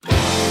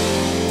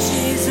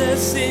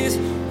Jesus is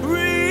real.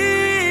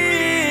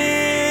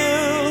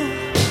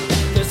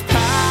 There's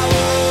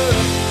power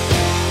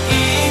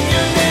in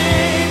your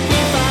name. We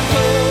find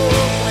hope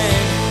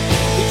when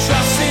we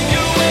trust in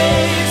your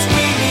ways.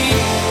 We need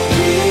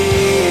real.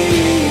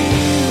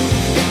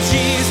 And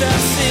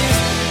Jesus is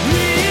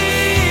real.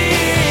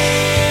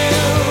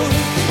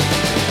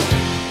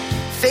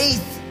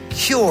 Faith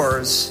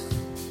cures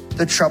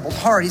the troubled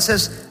heart. He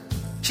says,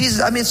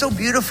 Jesus, it's so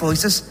beautiful. He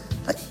says,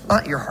 let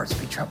not your hearts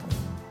be troubled.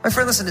 My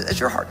friend, listen, is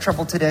your heart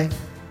troubled today?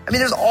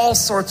 There's all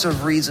sorts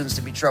of reasons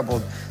to be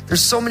troubled.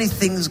 There's so many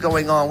things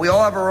going on. We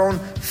all have our own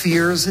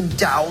fears and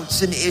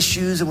doubts and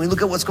issues, and we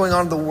look at what's going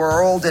on in the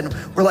world, and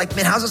we're like,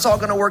 man, how's this all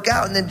going to work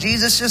out? And then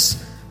Jesus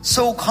just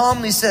so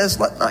calmly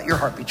says, let not your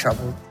heart be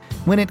troubled.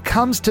 When it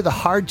comes to the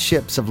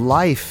hardships of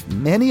life,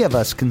 many of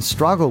us can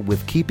struggle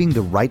with keeping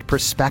the right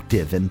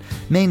perspective and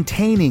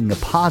maintaining a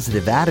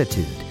positive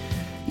attitude.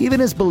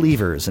 Even as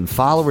believers and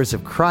followers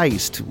of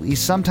Christ, we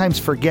sometimes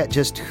forget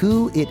just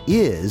who it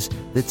is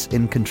that's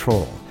in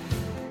control.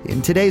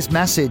 In today's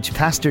message,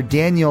 Pastor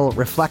Daniel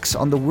reflects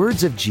on the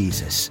words of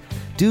Jesus.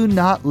 Do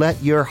not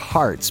let your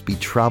hearts be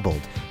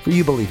troubled. For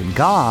you believe in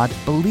God,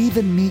 believe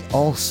in me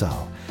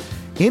also.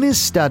 In his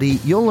study,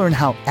 you'll learn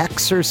how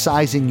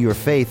exercising your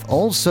faith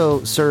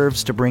also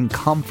serves to bring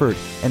comfort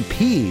and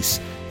peace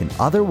in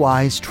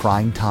otherwise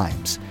trying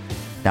times.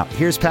 Now,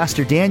 here's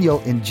Pastor Daniel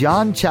in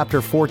John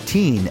chapter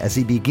 14 as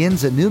he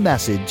begins a new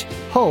message,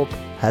 Hope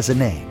Has a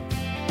Name.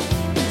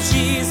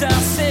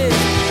 Jesus is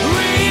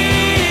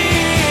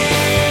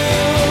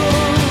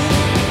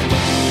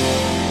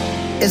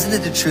real. Isn't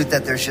it the truth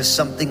that there's just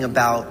something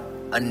about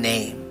a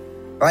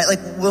name, right? Like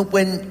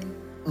when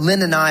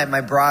Lynn and I, my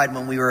bride,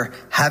 when we were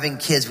having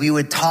kids, we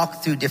would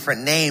talk through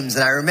different names.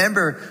 And I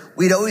remember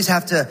we'd always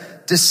have to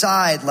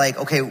decide, like,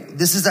 okay,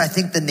 this is, I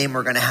think, the name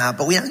we're going to have.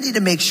 But we need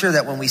to make sure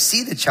that when we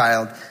see the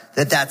child,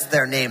 that that's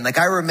their name. Like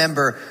I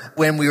remember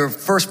when we were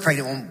first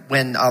pregnant,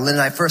 when Lynn and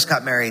I first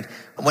got married,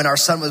 when our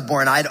son was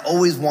born, I'd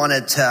always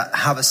wanted to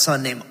have a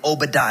son named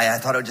Obadiah. I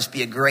thought it would just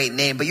be a great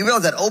name. But you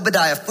realize that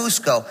Obadiah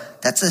Fusco,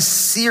 that's a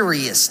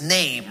serious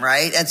name,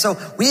 right? And so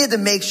we had to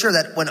make sure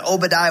that when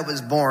Obadiah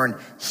was born,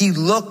 he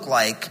looked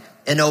like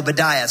an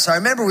Obadiah. So I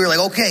remember we were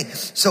like, okay,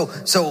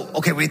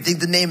 we think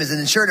the name is, and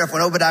then sure enough,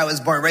 when Obadiah was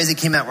born, Raising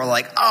came out, we're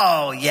like,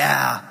 oh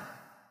yeah,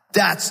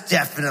 that's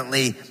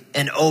definitely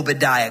an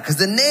Obadiah, because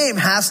the name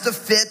has to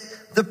fit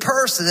the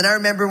person. And I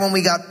remember when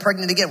we got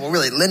pregnant again, well,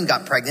 really, Lynn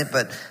got pregnant,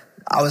 but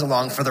I was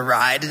along for the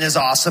ride, and it was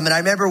awesome. And I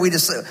remember when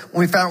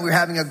we found out we were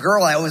having a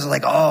girl, I always was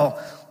like, oh,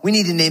 we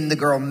need to name the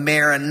girl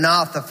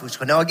Maranatha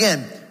Fusco. Now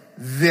again,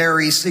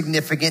 very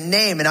significant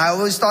name. And I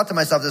always thought to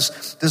myself,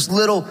 this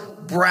little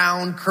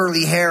brown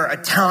curly hair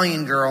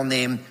Italian girl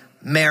named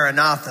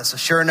Maranatha. So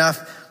sure enough,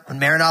 when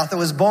Maranatha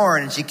was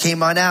born and she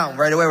came on out,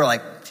 right away we're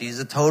like, she's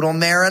a total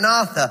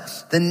Maranatha.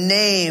 The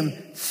name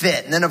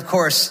fit. And then of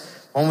course,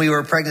 when we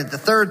were pregnant the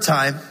third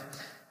time,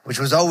 which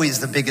was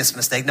always the biggest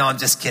mistake. No, I'm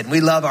just kidding.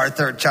 We love our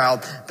third child.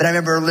 But I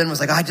remember Lynn was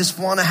like, I just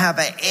want to have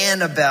an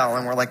Annabelle.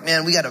 And we're like,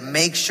 man, we got to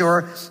make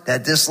sure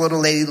that this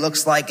little lady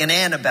looks like an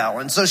Annabelle.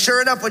 And so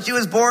sure enough, when she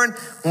was born,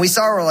 when we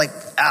saw her, we're like,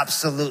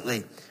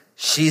 absolutely,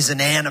 she's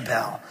an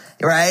Annabelle,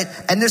 right?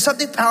 And there's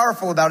something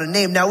powerful about a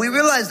name. Now we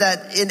realize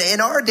that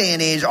in our day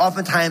and age,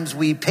 oftentimes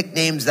we pick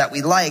names that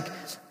we like,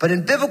 but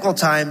in biblical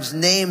times,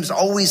 names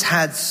always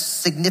had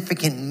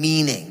significant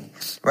meaning.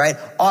 Right?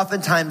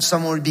 Oftentimes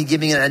someone would be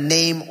giving it a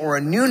name or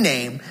a new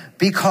name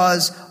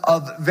because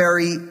of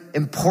very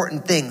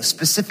important things,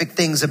 specific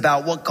things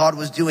about what God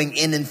was doing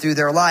in and through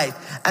their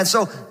life. And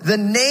so the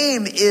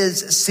name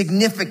is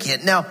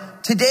significant. Now,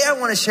 today I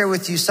want to share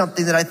with you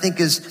something that I think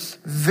is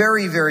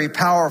very, very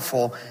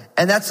powerful.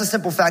 And that's the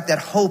simple fact that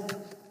hope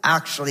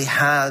actually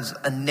has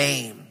a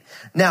name.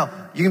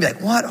 Now, you're going to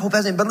be like, what? Hope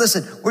has a name? But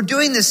listen, we're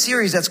doing this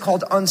series that's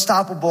called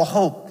Unstoppable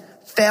Hope,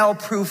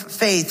 Fail-Proof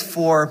Faith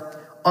for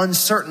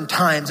uncertain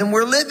times. And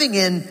we're living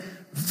in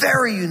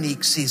very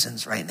unique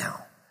seasons right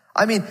now.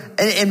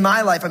 In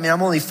my life, I'm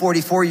only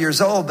 44 years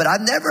old, but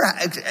I've never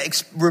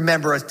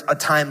remember a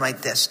time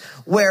like this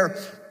where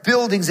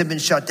buildings have been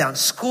shut down.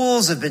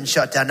 Schools have been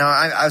shut down. Now,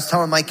 I was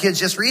telling my kids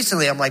just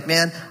recently, I'm like,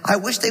 man, I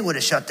wish they would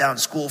have shut down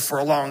school for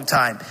a long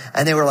time.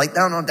 And they were like,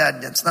 no,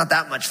 Dad, it's not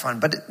that much fun.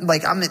 But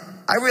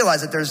I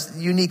realize that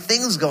there's unique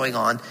things going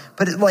on,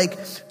 but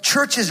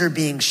churches are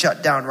being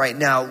shut down right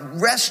now.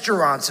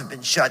 Restaurants have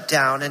been shut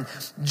down, and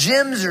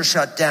gyms are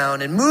shut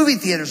down, and movie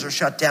theaters are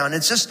shut down.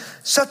 It's just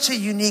such a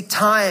unique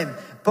time.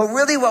 But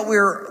really what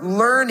we're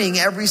learning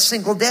every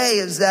single day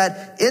is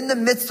that in the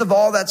midst of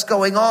all that's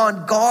going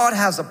on, God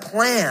has a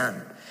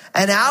plan.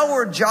 And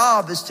our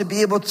job is to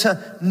be able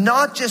to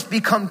not just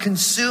become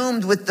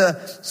consumed with the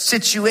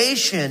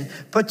situation,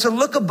 but to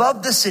look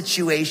above the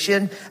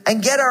situation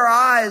and get our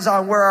eyes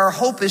on where our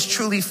hope is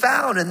truly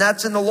found, and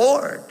that's in the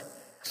Lord.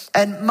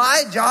 And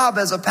my job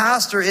as a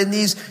pastor in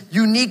these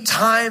unique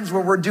times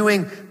where we're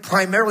doing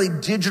primarily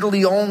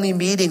digitally only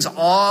meetings,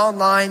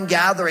 online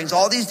gatherings,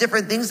 all these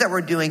different things that we're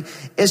doing,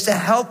 is to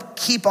help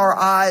keep our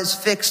eyes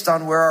fixed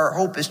on where our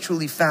hope is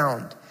truly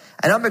found.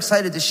 And I'm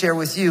excited to share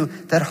with you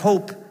that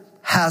hope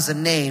has a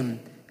name,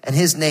 and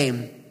his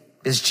name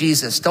is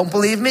Jesus. Don't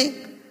believe me?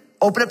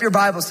 Open up your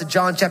Bibles to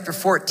John chapter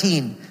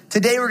 14.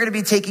 Today we're going to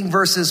be taking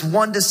verses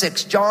 1 to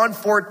 6. John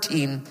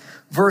 14,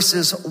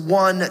 verses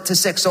 1 to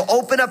 6. So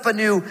open up a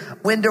new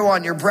window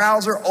on your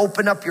browser.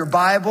 Open up your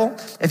Bible.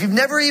 If you've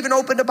never even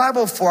opened a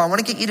Bible before, I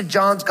want to get you to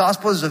John's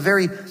Gospel. It's a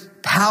very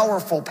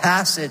powerful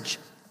passage.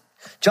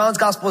 John's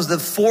Gospel is the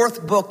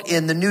fourth book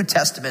in the New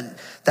Testament,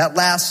 that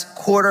last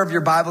quarter of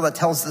your Bible that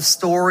tells the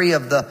story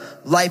of the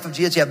life of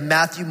Jesus. You have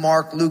Matthew,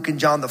 Mark, Luke, and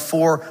John, the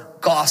four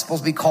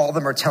Gospels, we call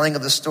them, are telling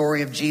of the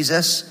story of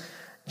Jesus.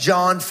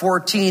 John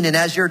 14, and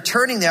as you're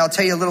turning there, I'll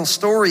tell you a little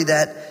story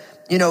that,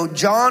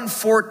 John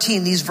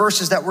 14, these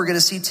verses that we're going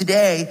to see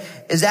today,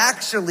 is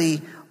actually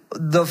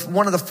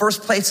one of the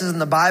first places in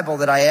the Bible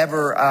that I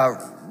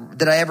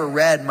ever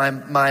read.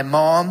 My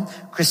mom,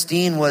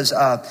 Christine,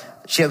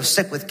 she was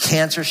sick with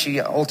cancer. She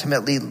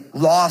ultimately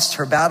lost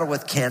her battle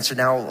with cancer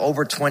now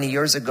over 20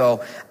 years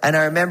ago. And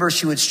I remember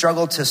she would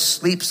struggle to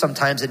sleep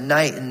sometimes at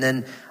night, and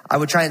then I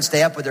would try and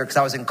stay up with her because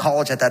I was in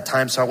college at that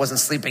time, so I wasn't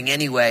sleeping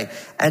anyway.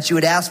 And she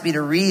would ask me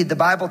to read the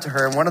Bible to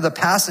her. And one of the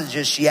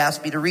passages she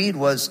asked me to read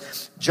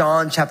was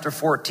John chapter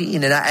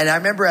 14. And I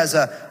remember as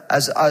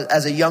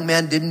a young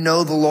man, didn't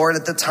know the Lord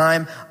at the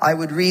time, I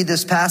would read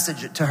this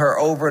passage to her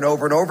over and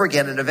over and over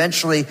again. And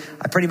eventually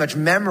I pretty much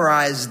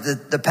memorized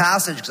the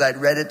passage because I'd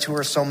read it to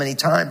her so many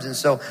times. And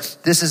so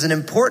this is an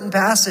important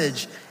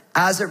passage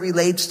as it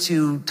relates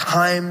to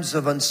times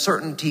of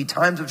uncertainty,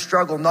 times of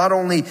struggle, not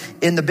only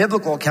in the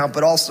biblical account,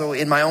 but also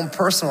in my own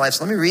personal life.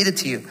 So let me read it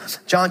to you.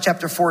 John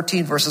chapter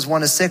 14, verses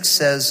 1 to 6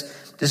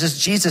 says, this is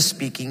Jesus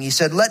speaking. He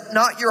said, "Let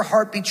not your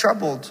heart be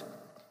troubled.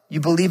 You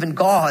believe in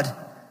God,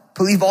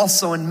 believe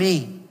also in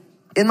me.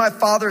 In my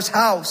Father's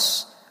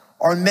house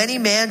are many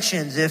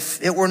mansions.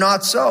 If it were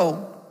not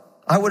so,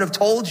 I would have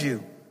told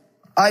you.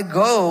 I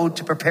go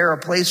to prepare a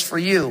place for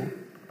you.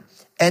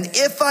 And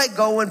if I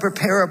go and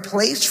prepare a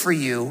place for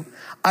you,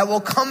 I will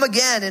come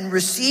again and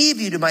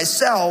receive you to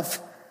myself,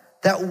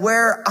 that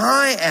where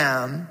I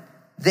am,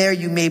 there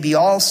you may be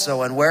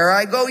also. And where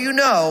I go, you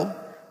know,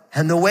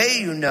 and the way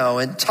you know."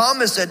 And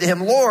Thomas said to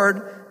him,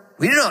 "Lord,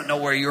 we do not know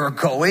where you are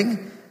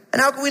going,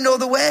 and how can we know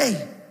the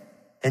way?"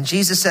 And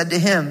Jesus said to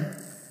him,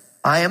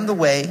 "I am the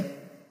way,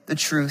 the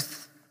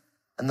truth,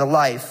 and the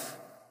life.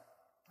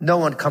 No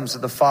one comes to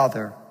the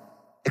Father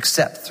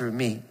except through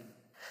me."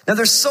 Now,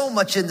 there's so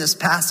much in this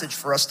passage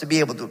for us to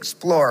be able to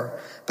explore,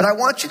 but I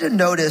want you to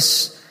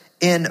notice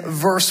in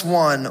verse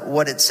 1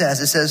 what it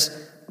says. It says,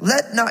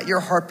 "Let not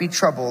your heart be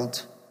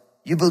troubled.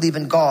 You believe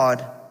in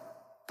God,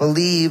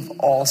 believe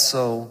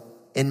also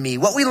in me."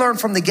 What we learn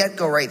from the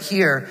get-go right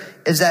here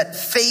is that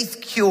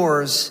faith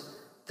cures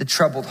the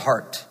troubled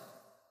heart.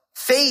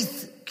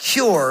 Faith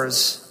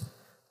cures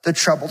the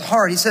troubled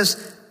heart. He says,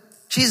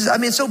 Jesus,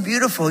 it's so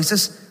beautiful. He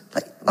says,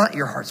 "Let not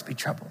your hearts be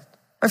troubled."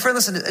 My friend,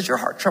 listen, is your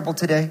heart troubled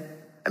today?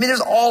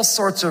 There's all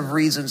sorts of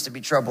reasons to be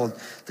troubled.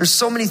 There's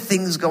so many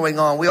things going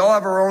on. We all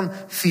have our own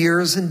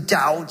fears and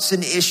doubts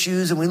and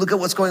issues, and we look at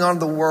what's going on in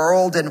the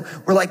world, and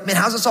we're like, man,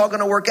 how's this all going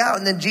to work out?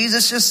 And then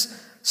Jesus just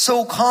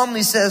so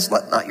calmly says,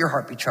 "Let not your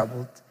heart be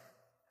troubled."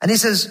 And he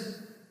says,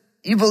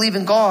 "You believe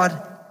in God,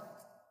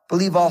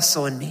 believe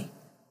also in me."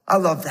 I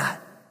love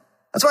that.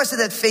 That's why I said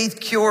that faith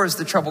cures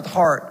the troubled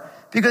heart,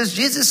 because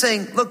Jesus is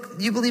saying, look,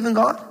 you believe in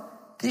God?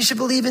 Then you should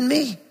believe in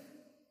me.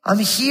 I'm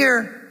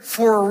here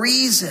for a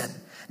reason.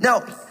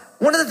 Now,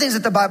 one of the things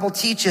that the Bible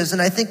teaches, and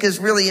I think is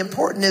really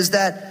important, is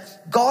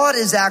that God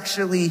is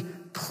actually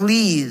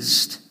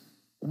pleased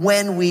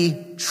when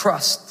we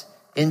trust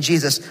in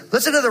Jesus.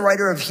 Listen to the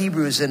writer of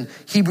Hebrews in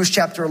Hebrews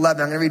chapter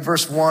 11. I'm going to read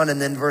verse 1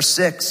 and then verse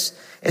 6.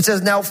 It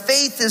says, "Now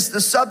faith is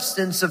the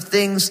substance of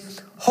things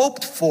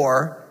hoped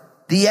for,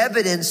 the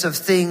evidence of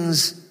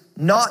things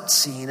not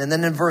seen." And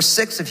then in verse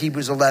 6 of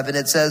Hebrews 11,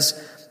 it says,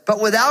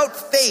 "But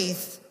without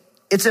faith,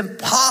 it's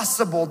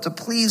impossible to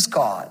please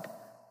God.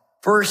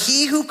 For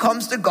he who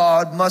comes to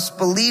God must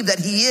believe that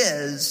he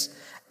is,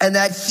 and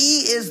that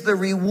he is the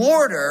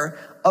rewarder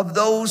of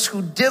those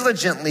who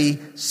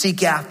diligently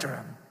seek after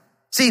him."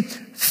 See,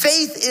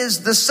 faith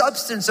is the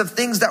substance of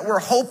things that we're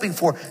hoping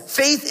for.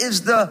 Faith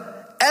is the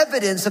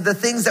evidence of the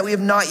things that we have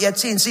not yet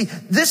seen. See,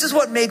 this is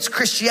what makes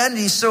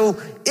Christianity so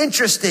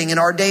interesting in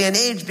our day and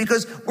age,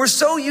 because we're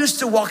so used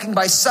to walking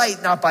by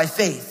sight, not by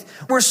faith.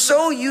 We're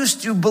so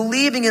used to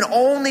believing in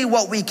only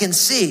what we can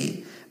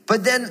see.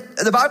 But then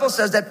the Bible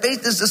says that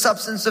faith is the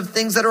substance of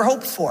things that are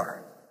hoped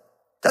for.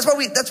 That's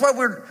why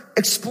we're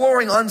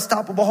exploring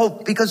unstoppable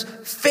hope, because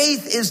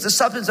faith is the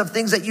substance of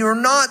things that you're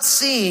not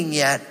seeing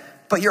yet,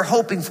 but you're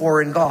hoping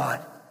for in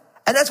God.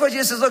 And that's why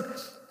Jesus says, look,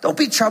 don't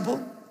be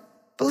troubled.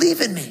 Believe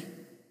in me.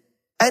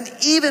 And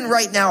even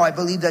right now, I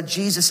believe that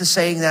Jesus is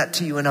saying that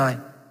to you and I.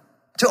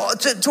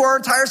 To our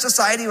entire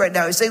society right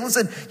now. He's saying,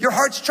 listen, your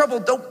heart's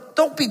troubled.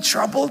 Don't be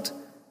troubled.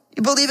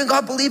 You believe in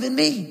God, believe in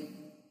me.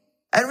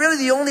 And really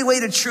the only way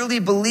to truly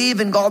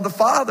believe in God the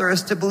Father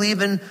is to believe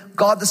in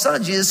God the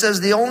Son. Jesus says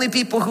the only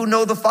people who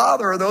know the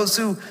Father are those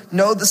who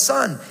know the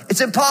Son.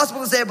 It's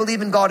impossible to say I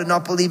believe in God and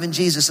not believe in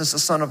Jesus as the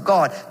Son of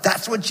God.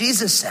 That's what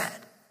Jesus said.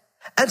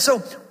 And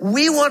so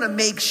we want to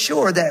make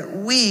sure that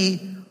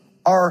we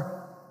are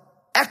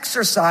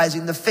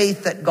exercising the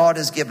faith that God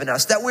has given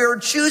us, that we are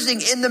choosing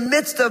in the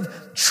midst of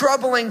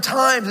troubling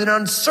times and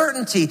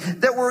uncertainty,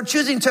 that we're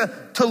choosing to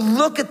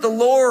look at the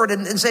Lord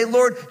and say,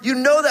 Lord, you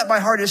know that my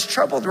heart is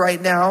troubled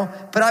right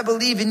now, but I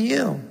believe in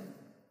you.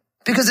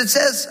 Because it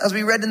says, as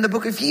we read in the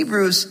book of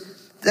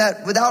Hebrews,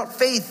 that without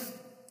faith,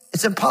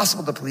 it's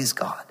impossible to please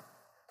God.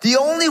 The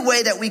only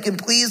way that we can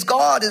please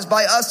God is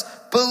by us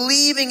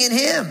believing in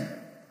him,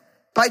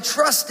 by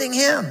trusting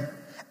him.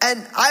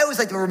 And I always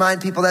like to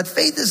remind people that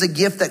faith is a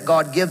gift that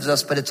God gives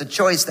us, but it's a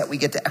choice that we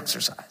get to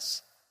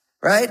exercise,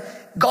 right?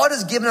 God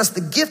has given us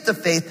the gift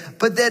of faith,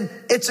 but then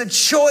it's a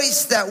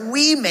choice that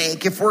we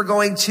make if we're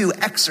going to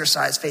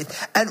exercise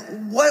faith.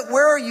 And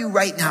where are you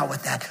right now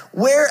with that?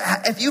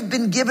 If you've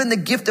been given the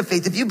gift of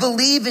faith, if you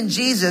believe in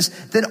Jesus,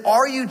 then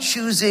are you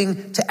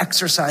choosing to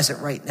exercise it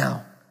right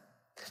now?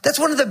 That's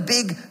one of the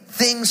big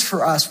things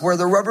for us where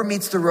the rubber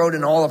meets the road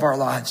in all of our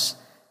lives.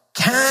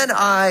 Can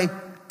I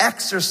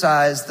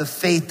exercise the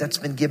faith that's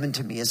been given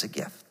to me as a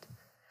gift?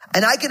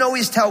 And I can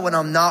always tell when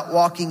I'm not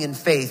walking in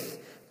faith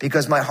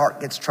because my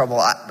heart gets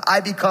troubled.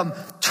 I become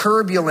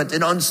turbulent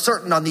and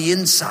uncertain on the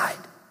inside.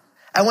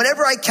 And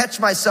whenever I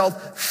catch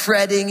myself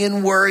fretting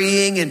and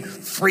worrying and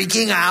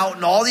freaking out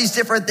and all these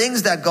different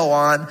things that go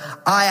on,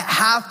 I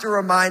have to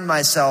remind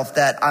myself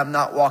that I'm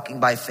not walking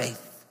by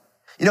faith.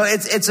 You know,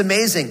 it's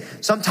amazing.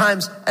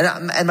 Sometimes,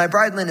 and my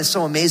bride Lynn is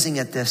so amazing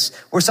at this,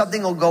 where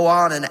something will go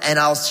on and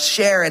I'll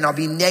share and I'll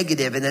be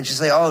negative. And then she'll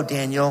say, oh,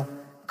 Daniel,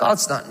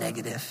 God's not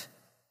negative.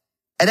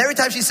 And every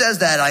time she says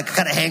that, I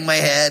kind of hang my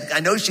head. I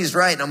know she's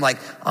right. And I'm like,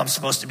 I'm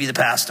supposed to be the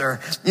pastor,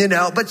 you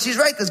know, but she's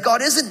right because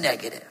God isn't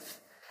negative.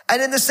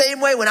 And in the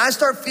same way, when I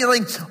start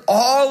feeling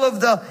all of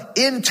the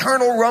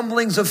internal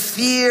rumblings of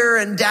fear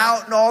and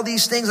doubt and all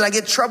these things, and I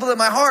get trouble in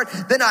my heart,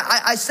 then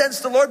I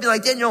sense the Lord be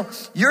like, Daniel,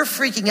 you're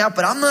freaking out,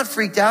 but I'm not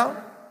freaked out.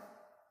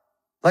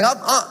 Like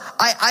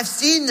I've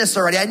seen this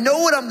already. I know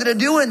what I'm going to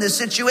do in this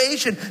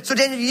situation. So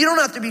Daniel, you don't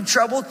have to be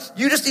troubled.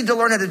 You just need to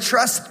learn how to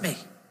trust me.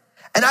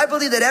 And I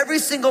believe that every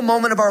single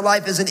moment of our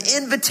life is an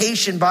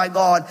invitation by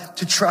God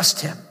to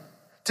trust him,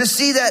 to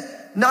see that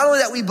not only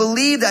that we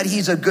believe that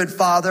he's a good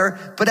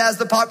father, but as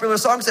the popular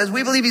song says,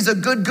 we believe he's a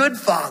good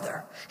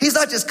father. He's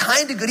not just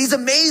kind of good, he's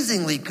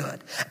amazingly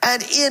good.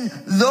 And in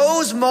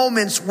those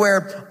moments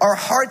where our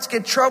hearts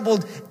get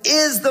troubled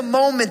is the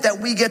moment that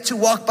we get to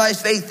walk by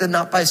faith and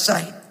not by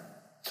sight.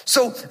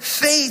 So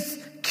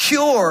faith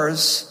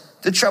cures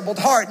the troubled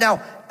heart.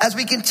 Now, as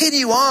we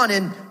continue on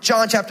in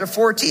John chapter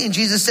 14,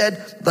 Jesus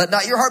said, let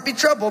not your heart be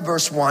troubled,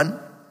 verse 1.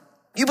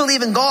 You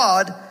believe in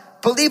God,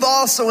 believe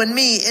also in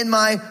me. In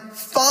my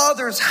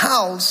Father's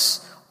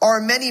house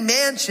are many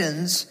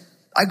mansions.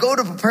 I go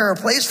to prepare a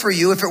place for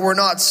you. If it were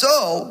not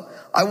so,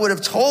 I would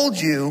have told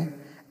you.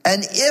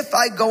 And if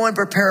I go and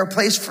prepare a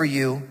place for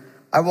you,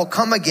 I will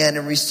come again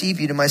and receive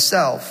you to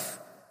myself,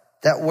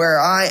 that where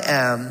I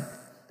am,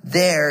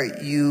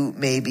 there you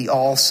may be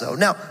also.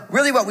 Now,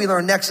 really what we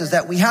learn next is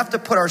that we have to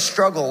put our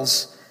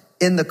struggles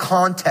in the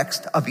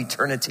context of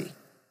eternity.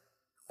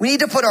 We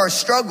need to put our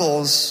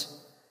struggles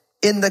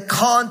in the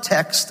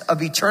context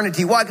of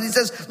eternity. Why? Because he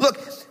says, look,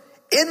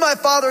 in my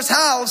Father's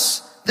house,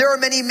 there are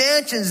many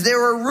mansions.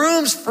 There are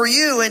rooms for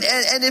you. And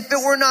if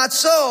it were not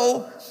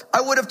so,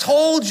 I would have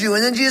told you.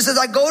 And then Jesus says,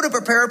 I go to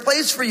prepare a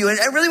place for you. And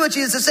really what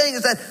Jesus is saying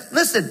is that,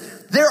 listen,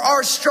 there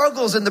are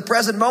struggles in the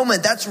present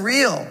moment. That's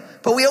real.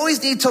 But we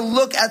always need to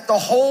look at the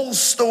whole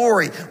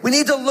story. We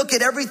need to look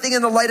at everything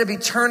in the light of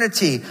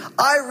eternity.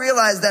 I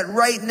realize that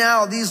right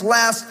now, these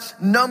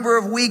last number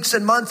of weeks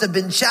and months have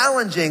been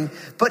challenging,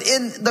 but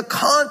in the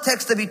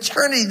context of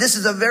eternity, this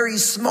is a very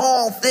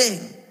small thing.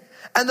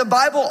 And the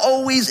Bible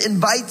always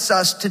invites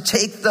us to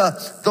take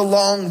the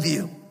long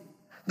view.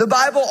 The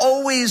Bible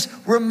always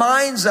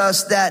reminds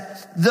us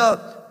that the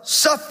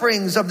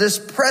sufferings of this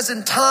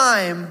present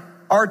time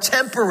are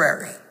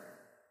temporary.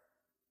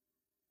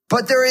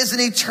 But there is an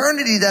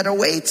eternity that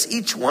awaits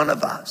each one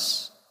of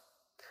us.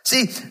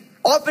 See,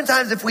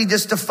 oftentimes if we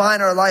just define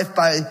our life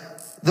by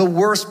the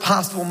worst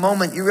possible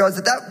moment, you realize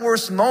that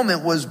worst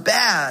moment was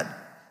bad,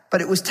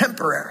 but it was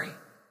temporary,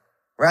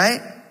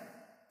 right?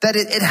 That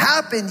it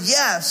happened,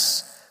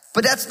 yes,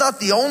 but that's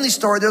not the only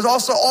story. There's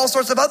also all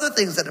sorts of other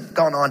things that have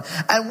gone on.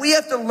 And we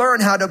have to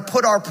learn how to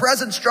put our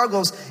present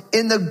struggles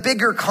in the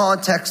bigger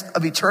context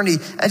of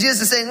eternity. And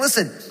Jesus is saying,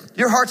 listen,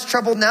 your heart's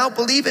troubled now,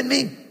 believe in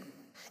me.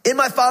 In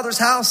my Father's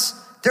house,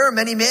 there are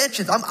many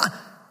mansions. If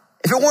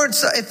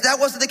that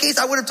wasn't the case,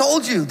 I would have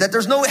told you that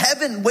there's no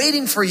heaven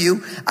waiting for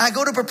you. I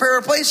go to prepare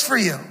a place for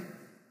you.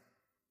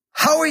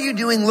 How are you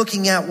doing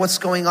looking at what's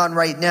going on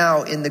right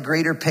now in the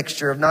greater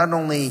picture of not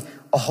only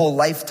a whole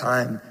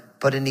lifetime,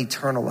 but an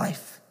eternal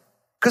life?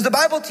 Because the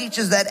Bible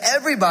teaches that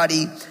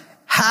everybody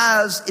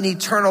has an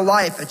eternal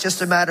life. It's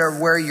just a matter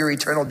of where your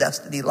eternal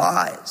destiny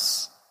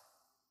lies.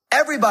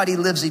 Everybody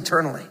lives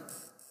eternally.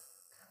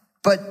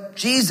 But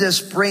Jesus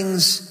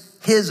brings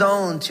his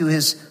own to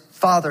his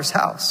Father's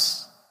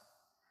house.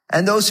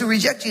 And those who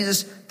reject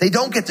Jesus, they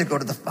don't get to go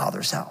to the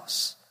Father's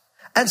house.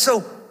 And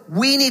so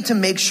we need to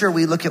make sure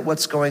we look at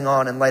what's going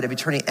on in light of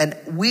eternity. And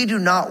we do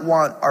not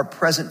want our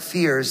present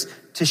fears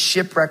to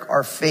shipwreck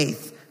our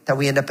faith that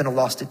we end up in a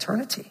lost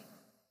eternity.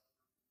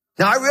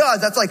 Now I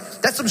realize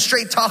that's some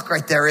straight talk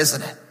right there,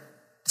 isn't it?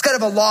 It's kind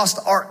of a lost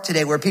art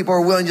today where people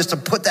are willing just to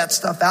put that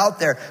stuff out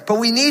there. But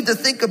we need to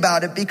think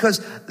about it because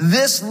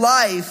this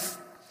life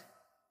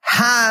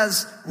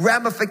has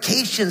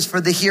ramifications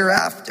for the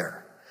hereafter.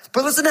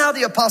 But listen to how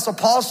the Apostle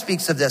Paul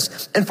speaks of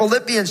this in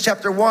Philippians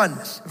chapter 1,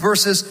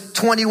 verses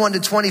 21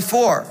 to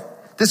 24.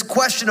 This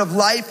question of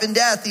life and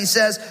death, he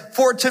says,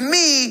 "For to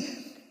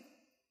me,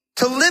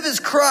 to live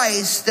is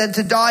Christ, and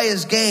to die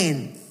is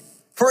gain.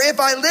 For if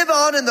I live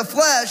on in the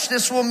flesh,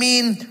 this will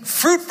mean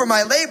fruit for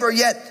my labor,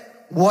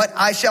 yet what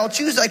I shall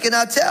choose I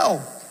cannot tell.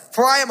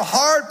 For I am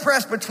hard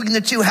pressed between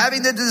the two,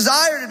 having the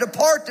desire to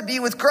depart to be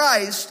with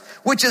Christ,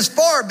 which is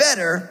far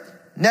better.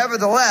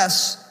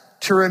 Nevertheless,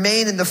 to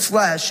remain in the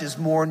flesh is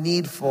more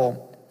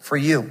needful for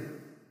you."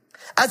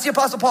 As the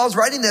Apostle Paul is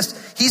writing this,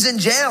 he's in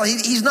jail.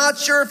 He's not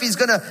sure if he's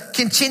going to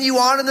continue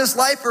on in this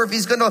life or if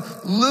he's going to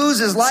lose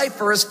his life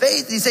for his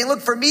faith. He's saying,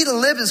 look, for me to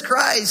live is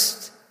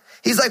Christ.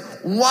 He's like,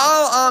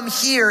 while I'm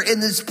here in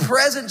these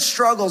present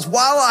struggles,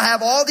 while I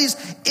have all these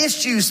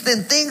issues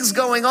and things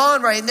going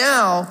on right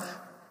now,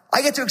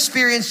 I get to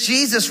experience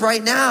Jesus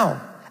right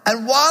now.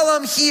 And while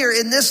I'm here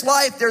in this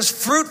life, there's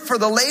fruit for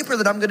the labor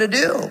that I'm going to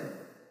do.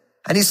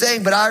 And he's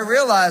saying, but I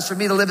realize for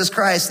me to live is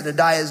Christ and to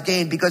die is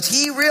gain, because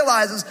he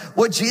realizes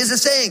what Jesus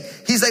is saying.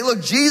 He's like,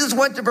 look, Jesus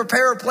went to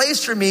prepare a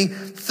place for me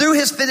through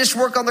his finished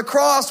work on the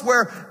cross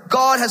where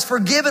God has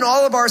forgiven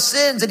all of our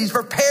sins and he's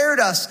prepared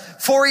us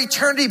for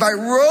eternity by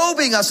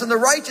robing us in the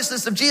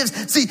righteousness of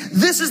Jesus. See,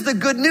 this is the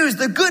good news.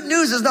 The good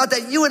news is not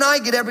that you and I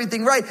get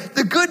everything right.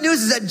 The good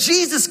news is that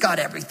Jesus got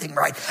everything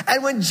right.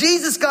 And when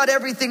Jesus got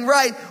everything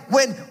right,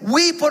 when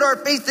we put our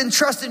faith and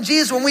trust in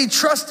Jesus, when we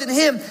trust in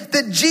him,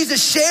 then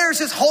Jesus shares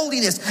his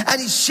holiness and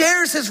he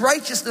shares his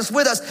righteousness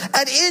with us.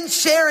 And in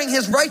sharing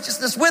his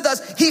righteousness with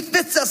us, he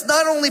fits us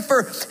not only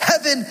for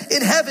heaven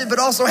in heaven, but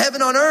also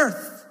heaven on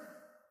earth.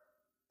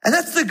 And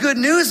that's the good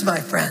news, my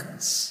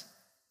friends.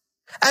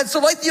 And so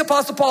like the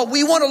Apostle Paul,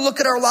 we want to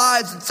look at our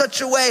lives in such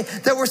a way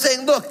that we're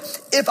saying, look,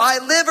 if I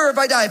live or if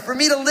I die, for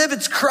me to live,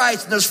 it's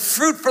Christ. And there's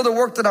fruit for the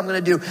work that I'm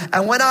going to do.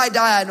 And when I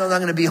die, I know that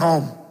I'm going to be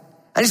home.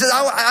 And he says,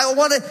 I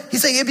want to,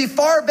 he's saying it'd be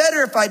far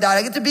better if I died.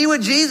 I get to be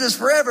with Jesus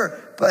forever.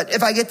 But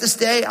if I get to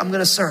stay, I'm going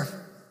to serve.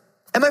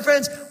 And my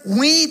friends,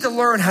 we need to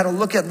learn how to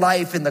look at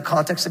life in the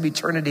context of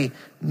eternity,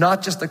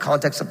 not just the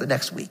context of the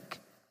next week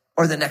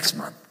or the next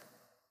month.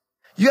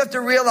 You have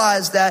to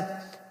realize that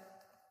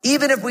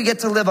even if we get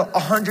to live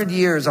 100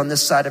 years on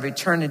this side of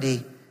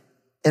eternity,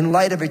 in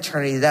light of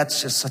eternity,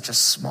 that's just such a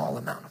small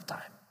amount of time.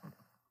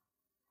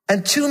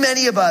 And too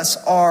many of us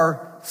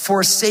are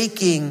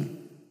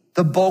forsaking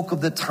the bulk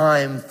of the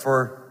time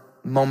for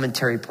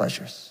momentary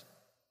pleasures.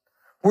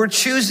 We're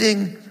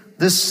choosing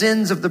the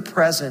sins of the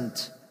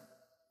present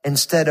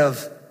instead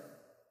of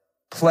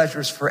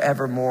pleasures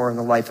forevermore in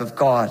the life of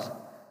God.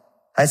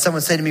 I had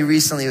someone say to me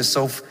recently, it was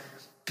so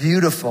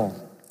beautiful.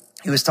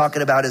 He was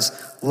talking about his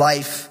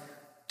life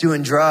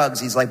doing drugs.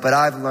 He's like, but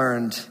I've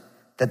learned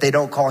that they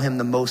don't call him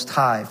the Most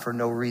High for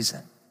no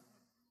reason.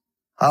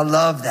 I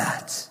love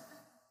that.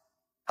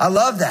 I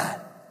love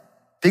that.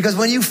 Because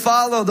when you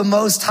follow the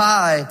Most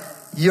High,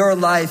 your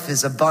life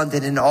is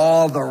abundant in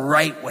all the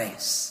right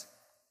ways.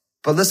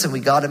 But listen, we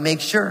got to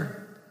make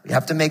sure. We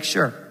have to make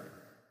sure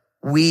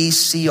we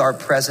see our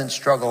present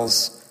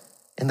struggles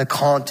in the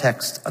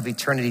context of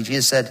eternity.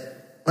 Jesus said,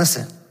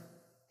 listen,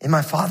 in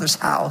my Father's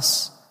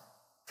house,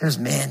 there's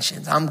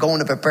mansions. I'm going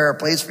to prepare a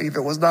place for you. If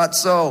it was not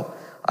so,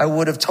 I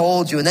would have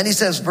told you. And then he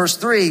says, verse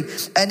 3,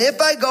 and if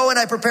I go and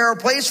I prepare a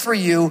place for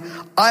you,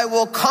 I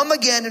will come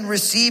again and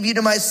receive you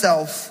to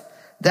myself,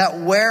 that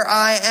where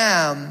I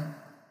am,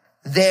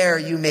 there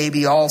you may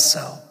be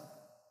also.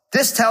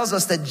 This tells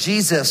us that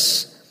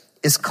Jesus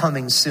is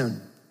coming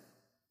soon.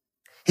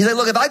 He's like,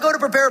 look, if I go to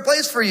prepare a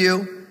place for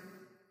you,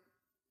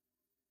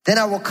 then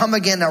I will come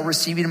again and I'll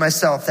receive you to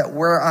myself, that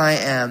where I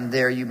am,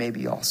 there you may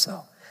be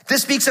also.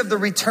 This speaks of the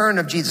return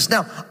of Jesus.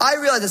 Now, I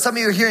realize that some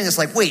of you are hearing this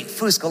like, wait,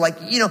 Fusco, like,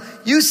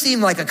 you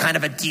seem like a kind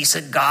of a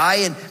decent guy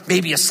and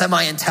maybe a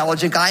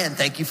semi-intelligent guy, and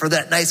thank you for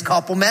that nice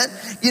compliment,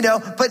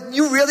 but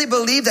you really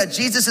believe that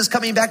Jesus is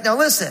coming back. Now,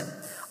 listen,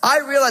 I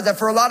realize that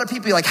for a lot of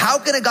people, you're like, how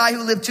can a guy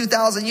who lived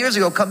 2,000 years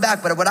ago come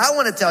back? But what I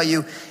want to tell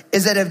you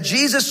is that if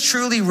Jesus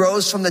truly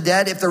rose from the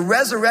dead, if the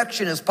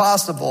resurrection is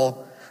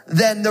possible,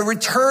 then the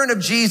return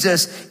of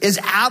Jesus is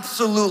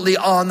absolutely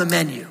on the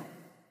menu.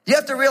 You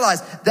have to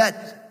realize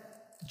that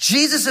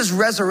Jesus'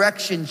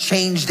 resurrection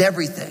changed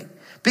everything,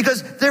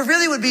 because there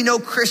really would be no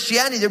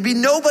Christianity. There'd be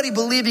nobody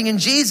believing in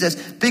Jesus,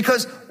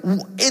 because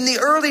in the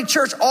early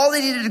church, all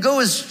they needed to go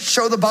is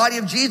show the body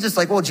of Jesus.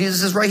 Like, well,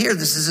 Jesus is right here.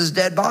 This is his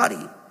dead body.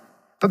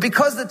 But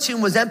because the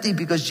tomb was empty,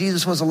 because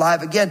Jesus was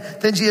alive again,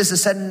 then Jesus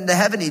ascended into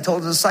heaven. He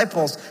told his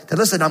disciples that,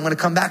 listen, I'm going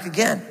to come back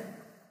again.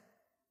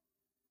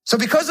 So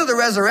because of the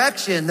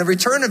resurrection, the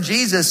return of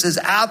Jesus is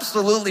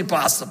absolutely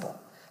possible,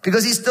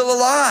 because he's still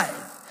alive.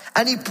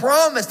 And he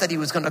promised that he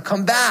was going to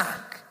come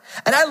back.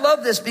 And I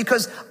love this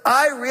because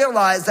I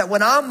realize that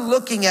when I'm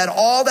looking at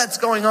all that's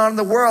going on in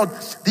the world,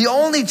 the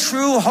only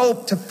true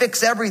hope to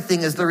fix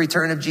everything is the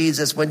return of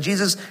Jesus. When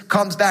Jesus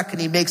comes back and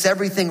he makes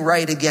everything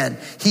right again,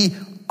 he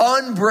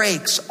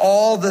unbreaks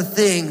all the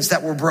things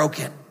that were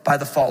broken by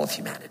the fall of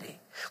humanity.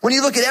 When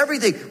you look at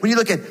everything, when you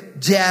look at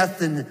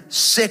death and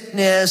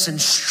sickness and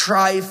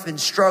strife and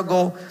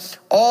struggle,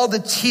 all the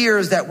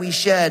tears that we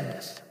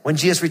shed, when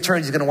Jesus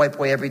returns, he's going to wipe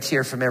away every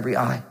tear from every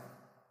eye.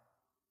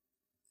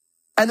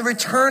 And the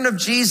return of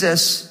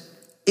Jesus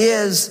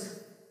is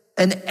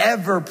an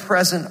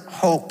ever-present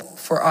hope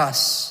for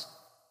us.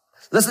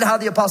 Listen to how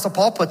the Apostle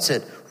Paul puts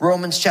it.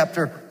 Romans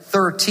chapter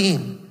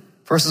 13,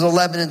 verses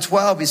 11 and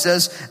 12. He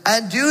says,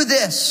 "And do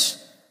this,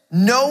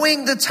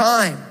 knowing the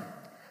time,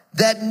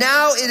 that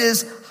now it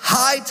is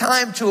high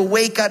time to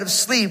awake out of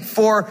sleep,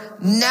 for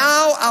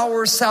now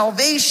our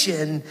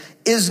salvation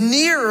is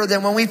nearer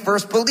than when we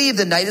first believed.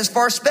 The night is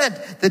far spent,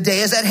 the day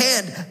is at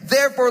hand.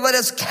 Therefore, let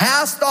us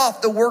cast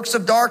off the works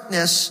of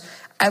darkness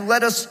and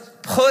let us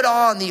put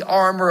on the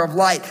armor of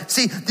light."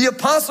 See, the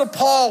Apostle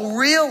Paul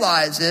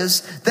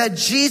realizes that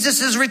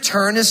Jesus'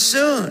 return is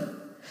soon.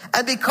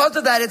 And because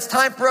of that, it's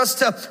time for us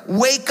to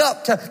wake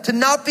up, to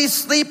not be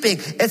sleeping.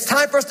 It's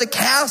time for us to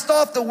cast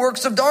off the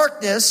works of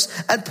darkness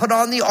and put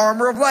on the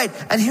armor of light.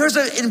 And here's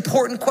an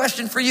important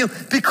question for you.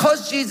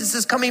 Because Jesus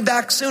is coming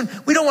back soon,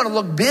 we don't want to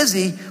look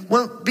busy.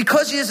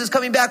 Because Jesus is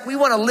coming back, we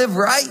want to live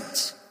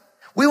right.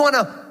 We want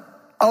to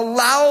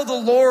allow the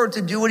Lord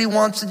to do what he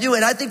wants to do.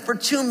 And I think for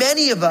too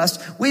many of us,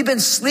 we've been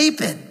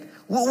sleeping.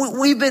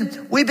 We've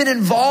been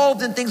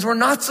involved in things we're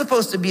not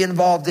supposed to be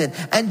involved in.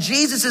 And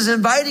Jesus is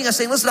inviting us,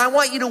 saying, listen, I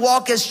want you to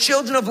walk as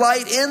children of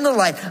light in the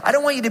light. I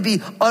don't want you to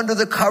be under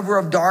the cover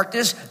of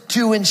darkness,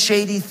 doing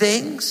shady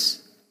things.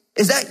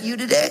 Is that you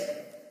today?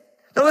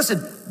 No,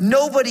 listen,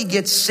 nobody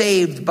gets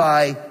saved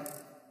by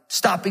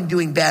stopping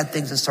doing bad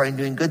things and starting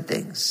doing good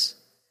things.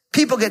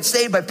 People get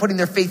saved by putting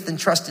their faith and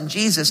trust in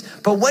Jesus.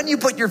 But when you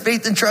put your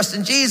faith and trust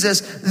in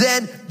Jesus,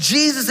 then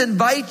Jesus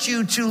invites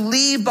you to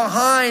leave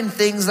behind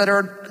things that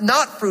are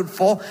not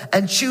fruitful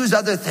and choose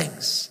other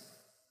things.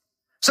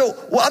 So,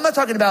 I'm not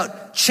talking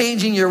about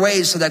changing your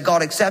ways so that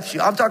God accepts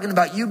you. I'm talking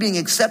about you being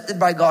accepted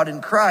by God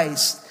in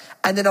Christ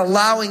and then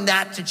allowing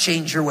that to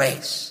change your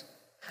ways.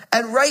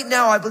 And right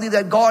now, I believe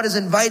that God is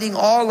inviting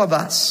all of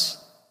us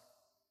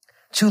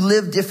to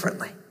live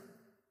differently.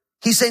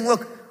 He's saying,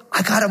 look,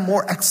 I got a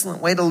more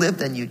excellent way to live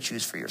than you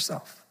choose for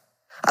yourself.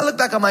 I look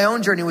back on my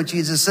own journey with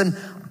Jesus and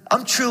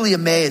I'm truly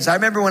amazed. I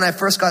remember when I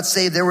first got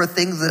saved, there were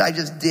things that I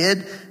just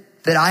did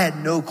that I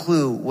had no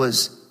clue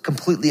was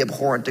completely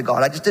abhorrent to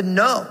God. I just didn't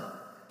know.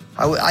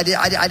 I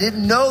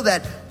didn't know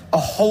that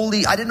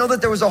I didn't know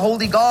that there was a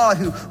holy God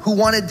who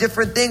wanted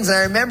different things. And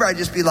I remember I'd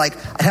just be like,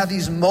 I'd have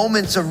these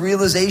moments of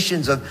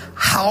realizations of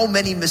how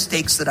many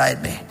mistakes that I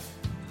had made.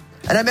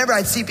 And I remember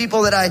I'd see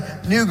people that I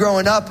knew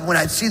growing up, and when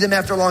I'd see them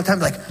after a long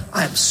time, like,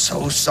 I am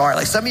so sorry.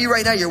 Like some of you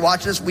right now, you're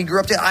watching this, we grew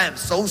up together, I am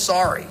so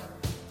sorry.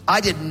 I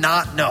did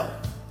not know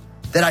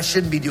that I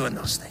shouldn't be doing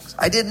those things.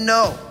 I didn't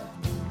know.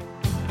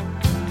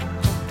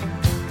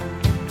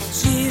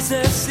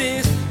 Jesus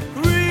is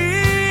real.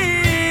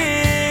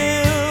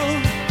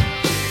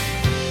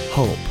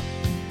 Hope.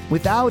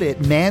 Without it,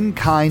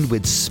 mankind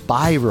would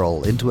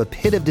spiral into a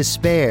pit of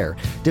despair,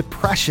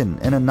 depression,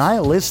 and a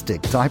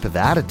nihilistic type of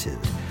attitude.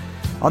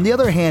 On the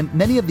other hand,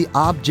 many of the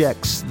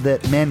objects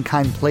that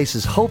mankind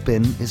places hope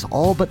in is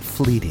all but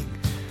fleeting.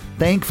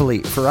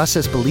 Thankfully, for us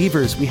as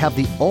believers, we have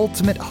the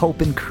ultimate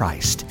hope in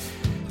Christ.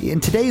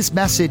 In today's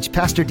message,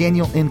 Pastor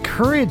Daniel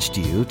encouraged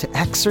you to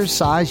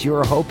exercise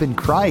your hope in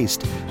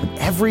Christ when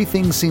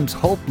everything seems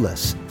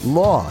hopeless,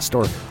 lost,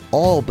 or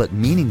all but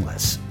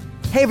meaningless.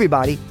 Hey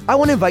everybody, I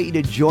want to invite you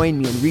to join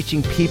me in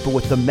reaching people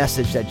with the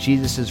message that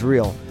Jesus is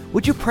real.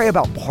 Would you pray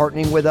about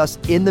partnering with us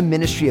in the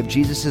ministry of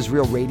Jesus is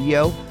Real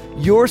Radio?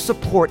 Your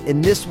support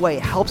in this way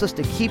helps us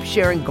to keep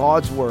sharing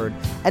God's word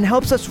and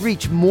helps us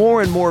reach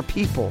more and more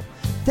people.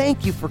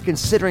 Thank you for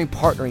considering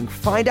partnering.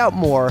 Find out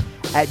more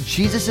at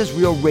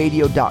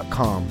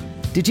JesusIsRealRadio.com.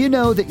 Did you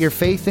know that your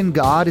faith in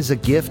God is a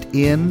gift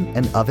in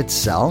and of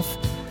itself?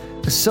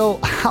 So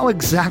how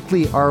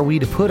exactly are we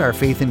to put our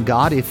faith in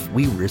God if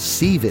we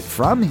receive it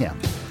from Him?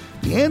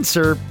 The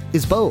answer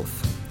is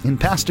both. In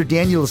Pastor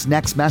Daniel's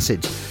next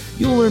message,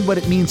 you'll learn what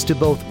it means to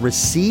both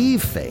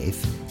receive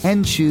faith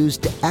and choose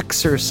to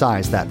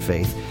exercise that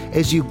faith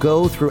as you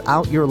go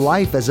throughout your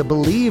life as a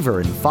believer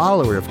and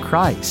follower of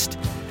Christ.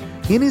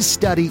 In his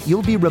study,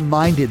 you'll be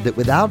reminded that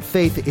without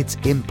faith, it's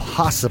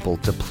impossible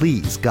to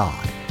please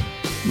God.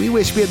 We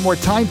wish we had more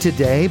time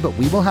today, but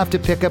we will have to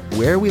pick up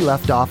where we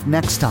left off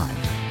next time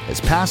as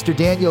Pastor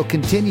Daniel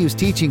continues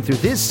teaching through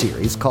this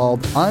series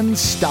called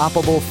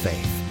Unstoppable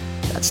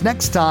Faith. That's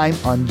next time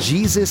on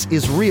Jesus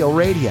is Real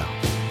Radio.